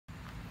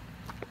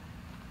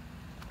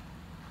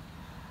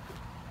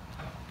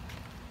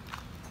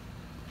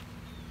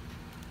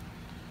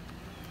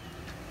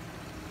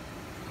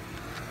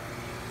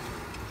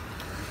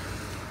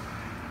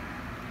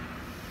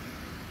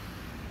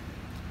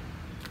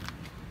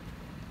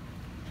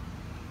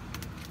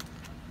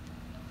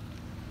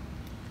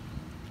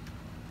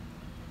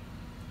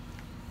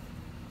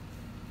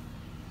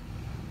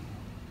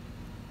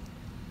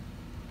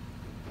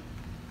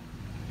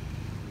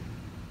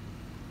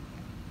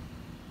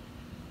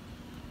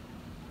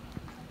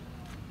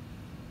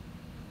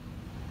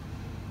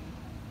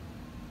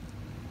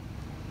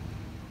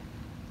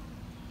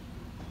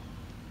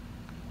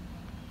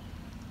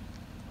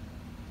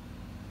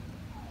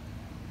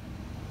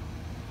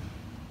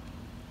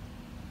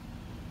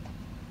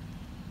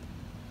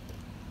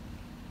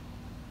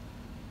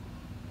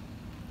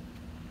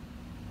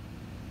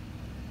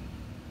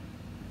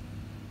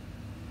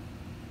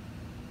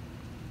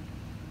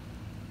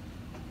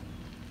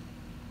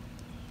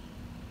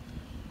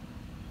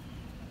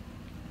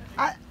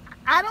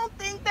I don't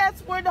think that's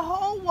where the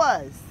hole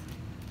was.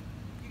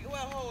 What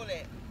hole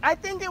at? I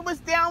think it was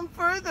down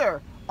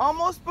further,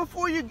 almost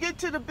before you get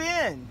to the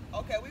bend.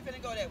 Okay, we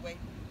finna go that way.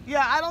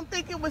 Yeah, I don't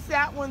think it was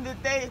that one that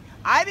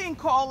I didn't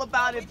call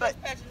about it, but.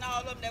 We just patching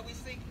all of them that we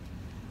see.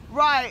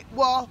 Right,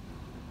 well,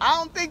 I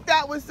don't think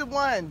that was the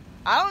one.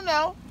 I don't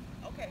know.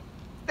 Okay.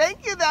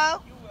 Thank you,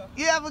 though. You will.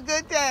 You have a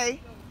good day.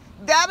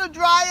 That'll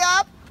dry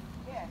up?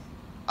 Yes.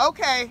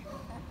 Okay.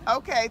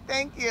 Okay,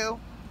 thank you.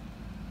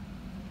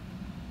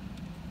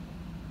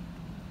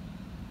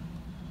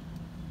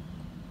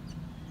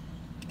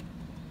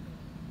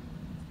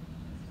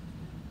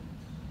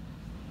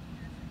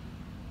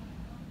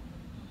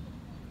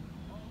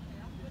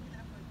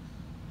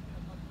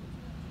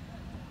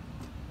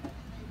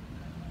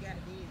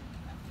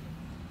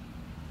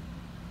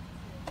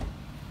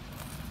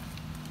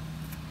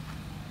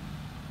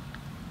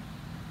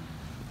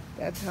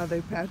 That's how they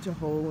patch a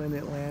hole in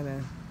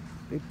Atlanta.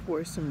 They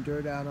pour some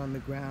dirt out on the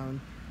ground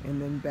and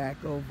then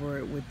back over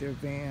it with their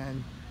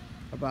van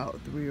about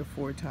 3 or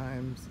 4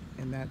 times,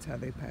 and that's how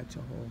they patch a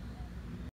hole.